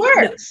 it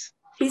works.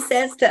 He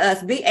says to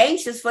us, be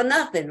anxious for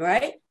nothing,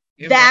 right?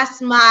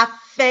 That's my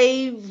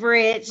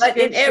favorite but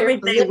scripture. In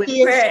everything with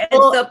prayer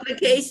and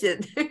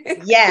supplication.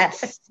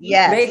 Yes.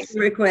 Make the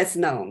request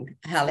known.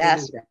 Hallelujah.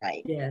 That's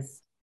right.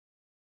 Yes.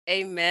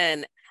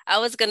 Amen. I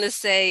was going to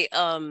say,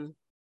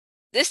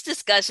 this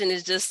discussion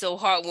is just so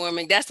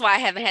heartwarming. That's why I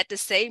haven't had to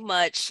say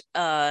much,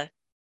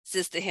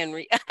 Sister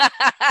Henry.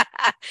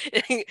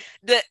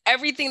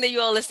 Everything that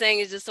you all are saying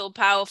is just so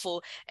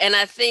powerful. And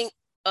I think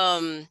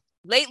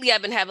lately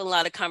I've been having a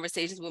lot of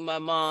conversations with my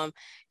mom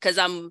because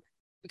I'm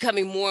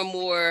becoming more and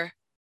more,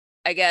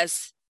 I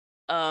guess,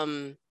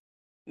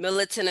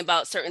 militant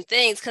about certain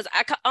things, because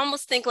I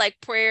almost think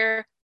like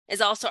prayer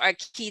is also our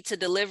key to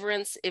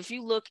deliverance. If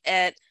you look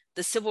at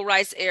the civil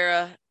rights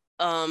era,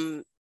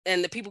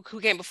 and the people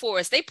who came before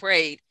us, they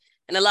prayed.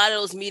 And a lot of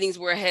those meetings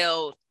were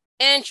held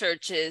in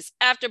churches,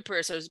 after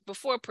prayer services,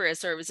 before prayer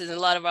services. And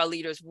a lot of our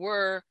leaders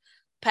were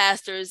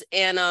pastors.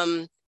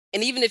 And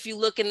even if you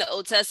look in the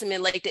Old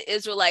Testament, like the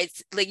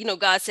Israelites,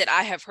 God said,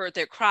 I have heard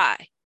their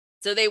cry.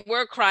 So they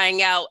were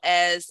crying out,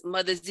 as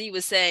Mother Z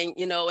was saying,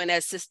 and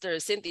as Sister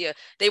Cynthia,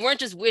 they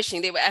weren't just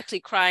wishing, they were actually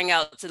crying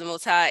out to the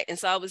Most High. And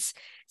so I was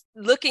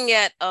looking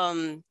at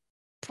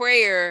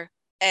prayer,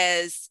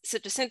 as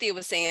Sister Cynthia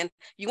was saying,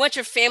 you want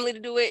your family to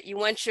do it, you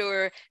want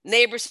your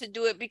neighbors to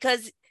do it,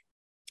 because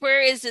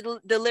prayer is the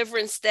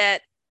deliverance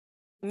that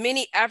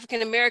many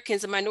African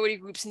Americans and minority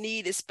groups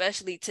need,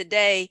 especially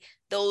today.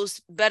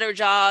 Those better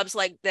jobs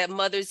like that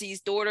Mother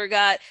Z's daughter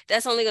got,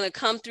 that's only going to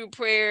come through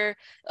prayer.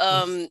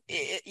 And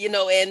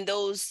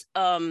those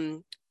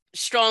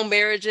strong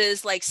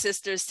marriages like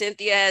Sister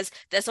Cynthia has,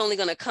 that's only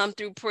going to come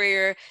through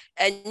prayer.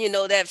 And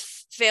that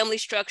family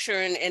structure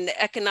and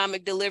the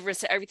economic deliverance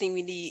to everything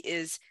we need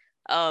is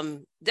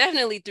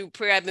definitely through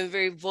prayer. I've been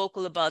very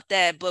vocal about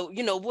that. But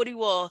what do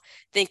you all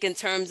think in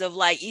terms of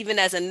even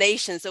as a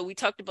nation? So we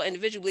talked about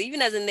individually,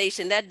 even as a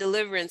nation, that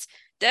deliverance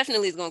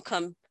definitely is going to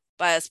come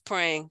by us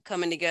praying,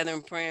 coming together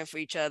and praying for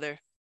each other.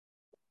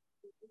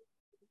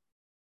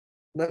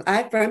 Well,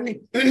 I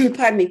firmly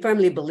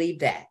believe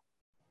that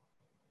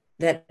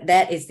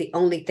is the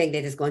only thing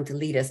that is going to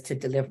lead us to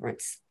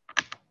deliverance.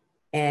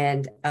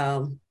 And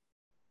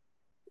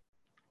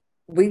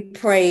we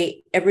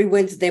pray every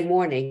Wednesday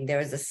morning. There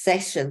is a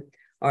section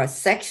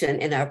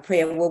in our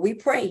prayer where we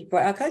pray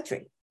for our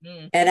country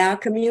and our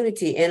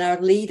community and our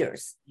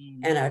leaders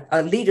and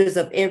our leaders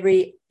of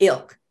every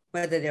ilk,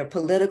 whether they're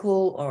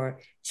political or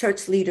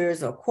church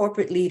leaders or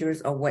corporate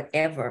leaders or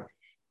whatever,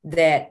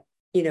 that,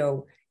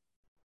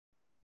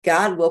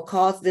 God will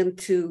cause them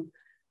to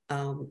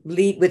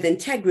lead with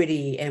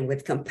integrity and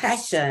with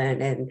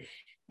compassion and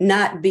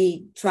not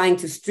be trying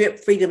to strip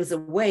freedoms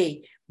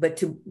away, but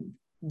to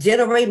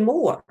generate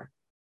more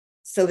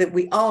so that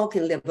we all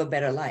can live a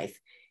better life.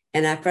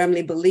 And I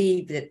firmly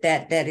believe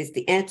that is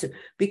the answer,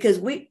 because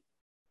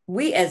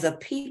we as a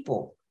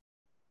people,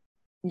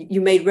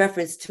 you made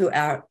reference to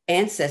our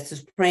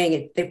ancestors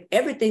praying, and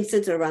everything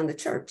centered around the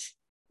church.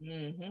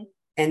 Mm-hmm.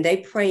 And they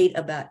prayed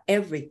about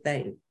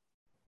everything.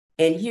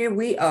 And here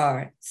we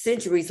are,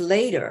 centuries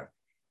later.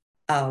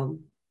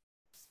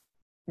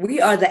 We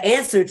are the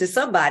answer to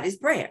somebody's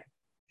prayer.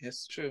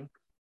 It's true.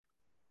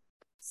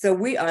 So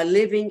we are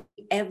living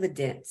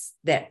evidence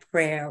that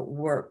prayer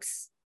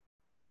works.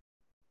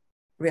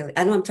 Really,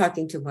 I know I'm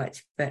talking too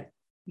much, but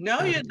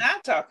no, you're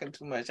not talking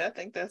too much. I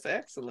think that's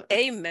excellent.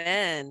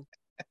 Amen.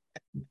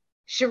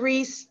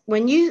 Sharice,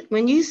 when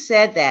you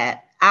said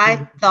that,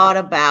 I thought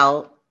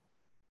about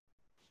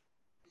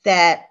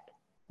that.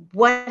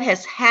 What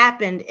has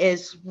happened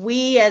is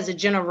we as a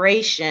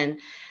generation,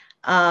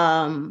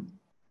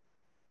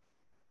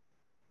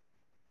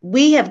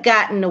 we have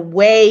gotten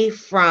away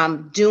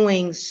from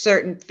doing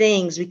certain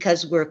things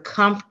because we're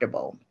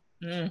comfortable.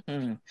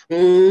 Mm-hmm.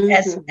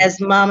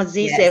 As Mama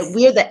Z said,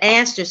 we're the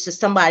answers to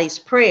somebody's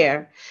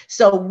prayer.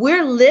 So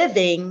we're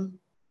living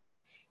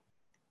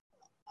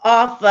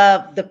off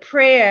of the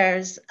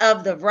prayers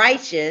of the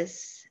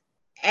righteous,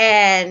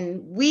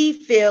 and we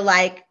feel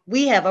like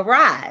we have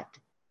arrived.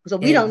 So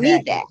we don't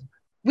need that.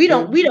 We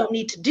don't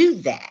need to do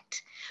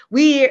that.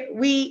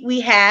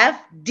 We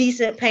have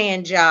decent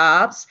paying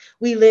jobs.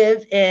 We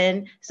live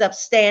in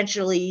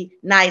substantially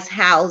nice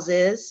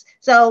houses.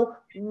 So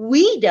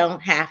we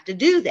don't have to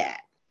do that.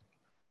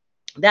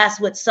 That's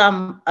what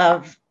some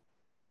of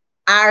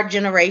our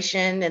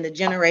generation and the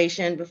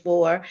generation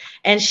before,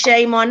 and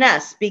shame on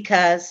us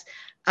because,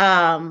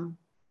 but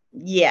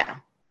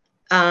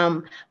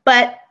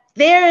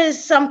there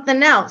is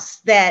something else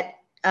that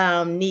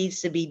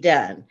needs to be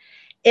done.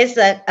 It's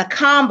a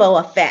combo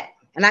effect,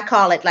 and I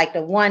call it like the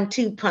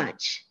 1-2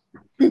 punch.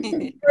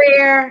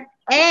 Prayer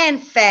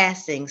and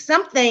fasting.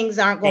 Some things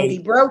aren't going to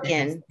be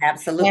broken.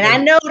 Absolutely. And I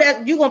know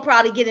that you're going to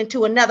probably get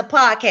into another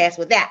podcast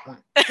with that one.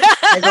 But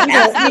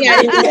sometimes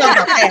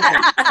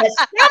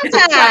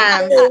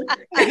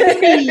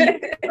you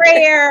need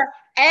prayer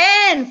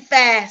and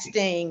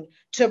fasting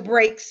to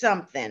break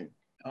something.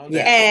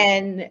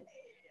 And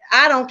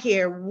I don't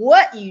care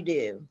what you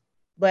do,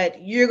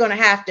 but you're going to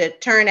have to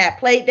turn that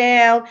plate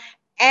down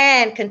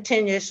and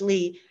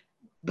continuously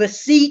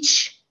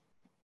beseech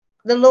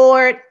the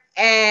Lord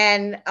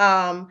and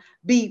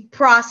be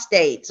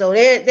prostrate. So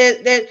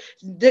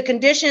the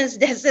conditions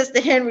that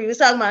Sister Henry was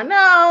talking about,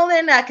 no,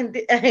 they're not.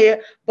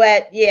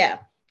 But yeah,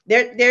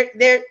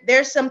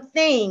 there's some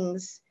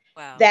things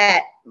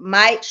that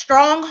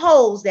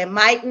strongholds that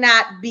might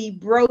not be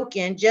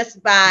broken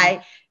just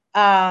by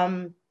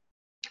our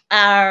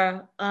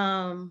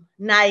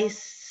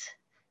nice,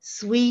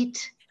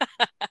 sweet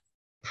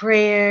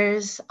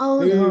prayers. Oh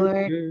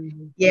Lord.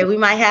 Yeah, we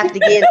might have to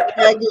get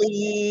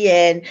ugly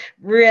and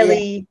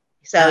really.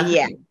 So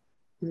yeah.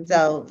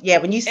 So yeah,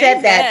 when you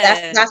said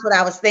that, that's what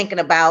I was thinking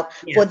about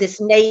for this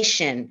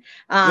nation.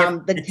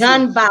 The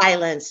gun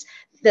violence,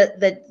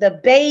 the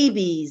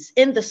babies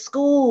in the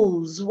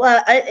schools,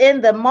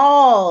 in the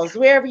malls,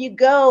 wherever you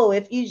go.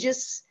 If you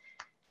just,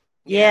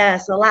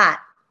 it's a lot.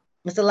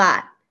 It's a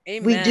lot.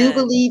 Amen. We do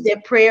believe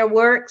that prayer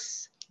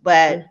works,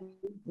 but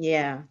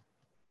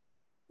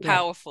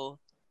powerful.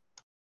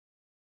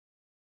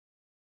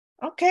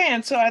 Okay,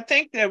 and so I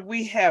think that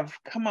we have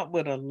come up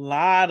with a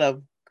lot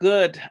of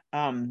good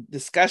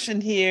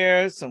discussion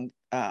here, some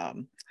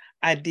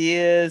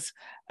ideas.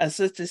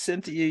 Sister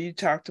Cynthia, you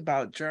talked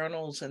about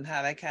journals and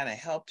how that kind of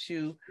helps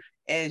you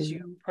as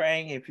you're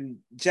praying. If you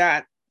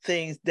jot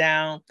things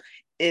down,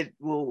 it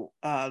will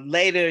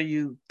later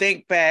you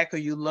think back or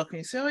you look and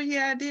you say, oh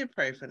yeah, I did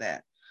pray for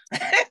that.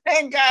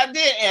 And God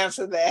did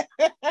answer that.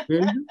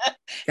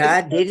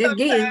 God did it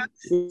again.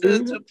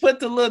 To put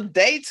the little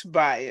dates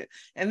by it.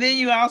 And then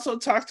you also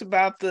talked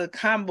about the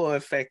combo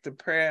effect of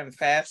prayer and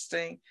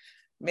fasting.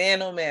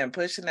 Man, oh man,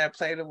 pushing that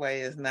plate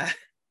away is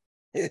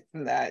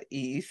not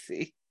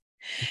easy.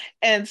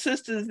 And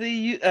Sister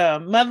Z,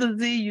 Mother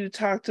Z, you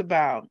talked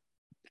about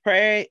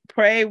pray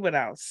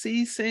without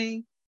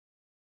ceasing.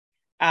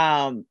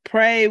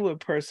 Pray with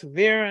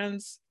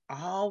perseverance.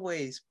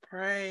 Always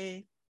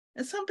pray.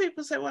 And some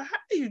people say, well, how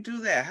do you do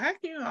that? How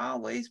can you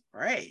always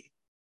pray?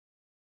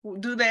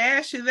 Do they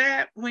ask you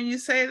that when you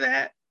say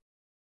that?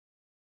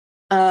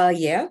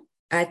 Yeah,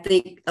 I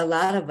think a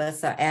lot of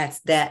us are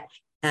asked that.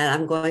 And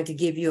I'm going to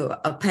give you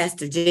a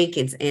Pastor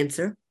Jenkins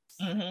answer.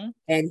 And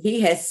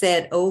he has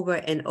said over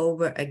and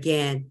over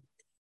again,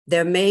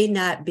 there may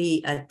not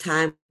be a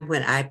time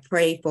when I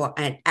pray for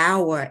an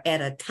hour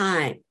at a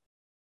time,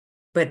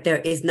 but there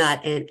is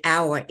not an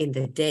hour in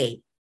the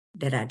day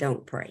that I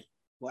don't pray.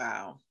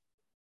 Wow.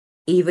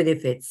 Even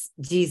if it's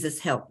Jesus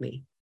help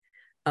me,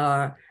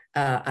 or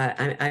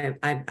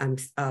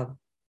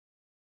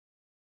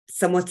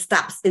someone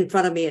stops in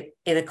front of me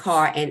in a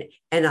car and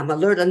I'm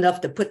alert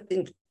enough to put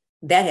things.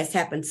 That has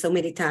happened so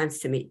many times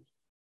to me.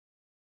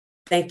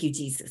 Thank you,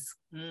 Jesus.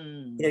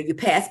 You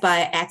pass by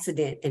an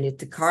accident and if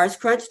the car's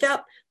crunched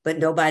up, but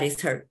nobody's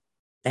hurt.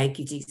 Thank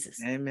you,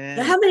 Jesus. Amen.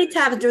 Now, how many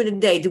times during the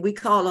day do we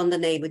call on the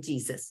name of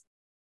Jesus?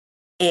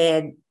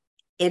 And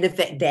in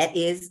effect, that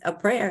is a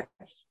prayer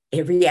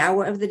every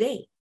hour of the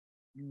day.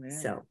 Amen.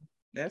 So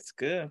that's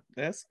good.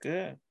 That's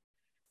good.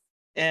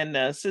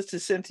 And Sister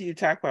Cynthia, you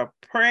talk about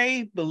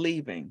pray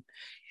believing.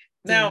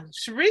 Now,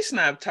 Sharice and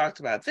I have talked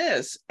about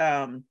this,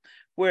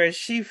 where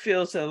she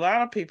feels that a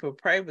lot of people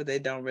pray, but they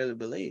don't really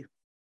believe.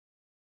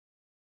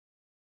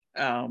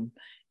 And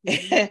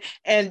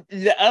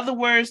the other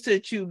words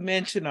that you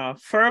mentioned are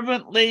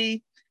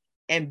fervently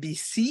and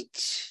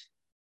beseech.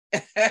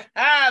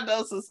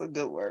 Those are some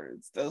good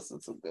words.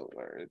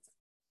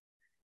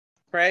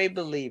 Pray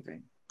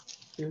believing.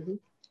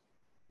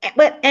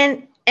 But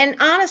and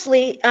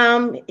honestly,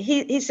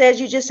 he says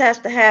you just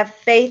have to have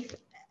faith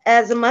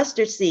as a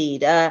mustard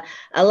seed. A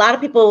lot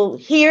of people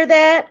hear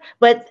that,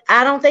 but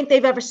I don't think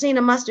they've ever seen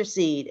a mustard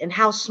seed and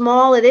how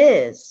small it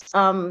is.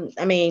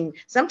 I mean,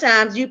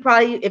 sometimes you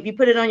probably, if you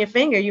put it on your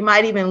finger, you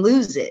might even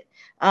lose it.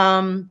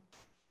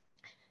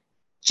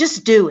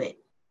 Just do it.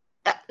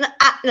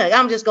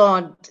 I'm just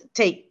going to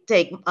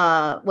take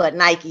what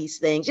Nike's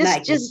thing.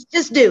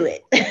 Just do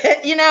it.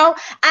 You know,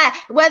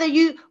 whether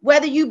you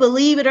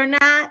believe it or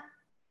not,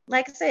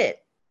 like I said,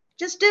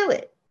 just do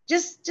it.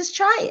 Just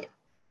try it.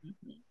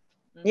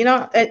 You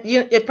know,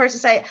 a person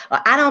say,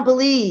 I don't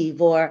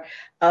believe, or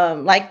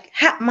like,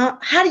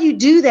 how do you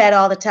do that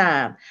all the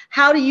time?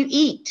 How do you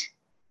eat?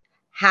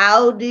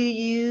 How do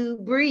you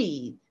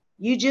breathe?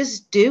 You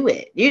just do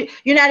it.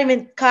 You're not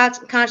even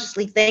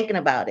consciously thinking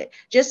about it.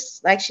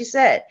 Just like she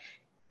said,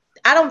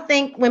 I don't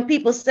think when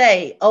people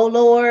say, oh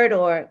Lord,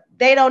 or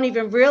they don't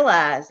even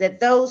realize that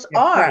those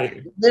are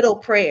little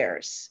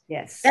prayers.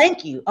 Yes.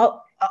 Thank you.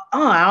 Oh,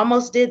 I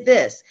almost did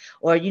this.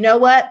 Or you know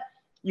what?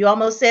 You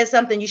almost said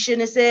something you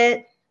shouldn't have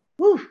said.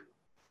 Whew,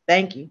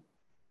 thank you.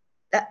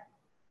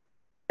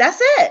 That's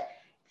it.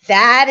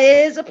 That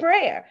is a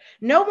prayer.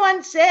 No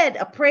one said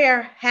a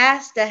prayer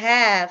has to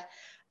have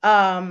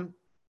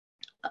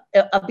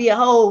be a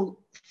whole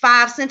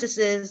 5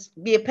 sentences,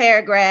 be a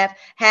paragraph,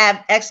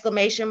 have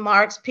exclamation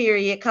marks,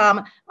 period,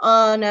 comma.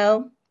 Oh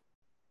no.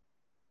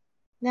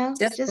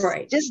 Just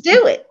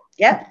do it.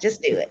 Yep,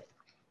 just do it.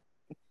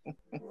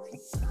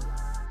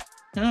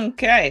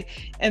 Okay.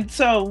 And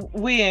so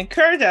we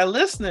encourage our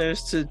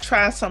listeners to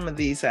try some of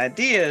these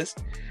ideas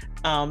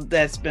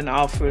that's been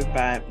offered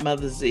by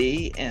Mother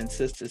Z and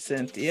Sister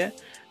Cynthia.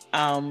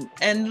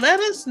 And let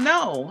us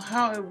know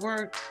how it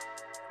worked.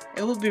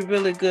 It would be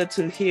really good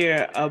to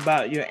hear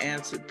about your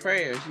answered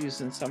prayers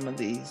using some of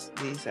these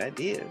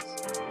ideas.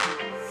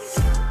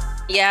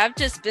 Yeah, I've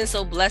just been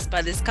so blessed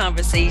by this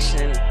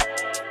conversation.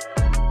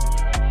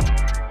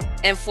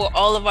 And for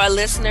all of our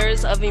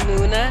listeners of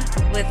Imuna,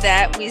 with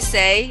that we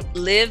say,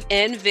 live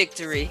in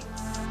victory.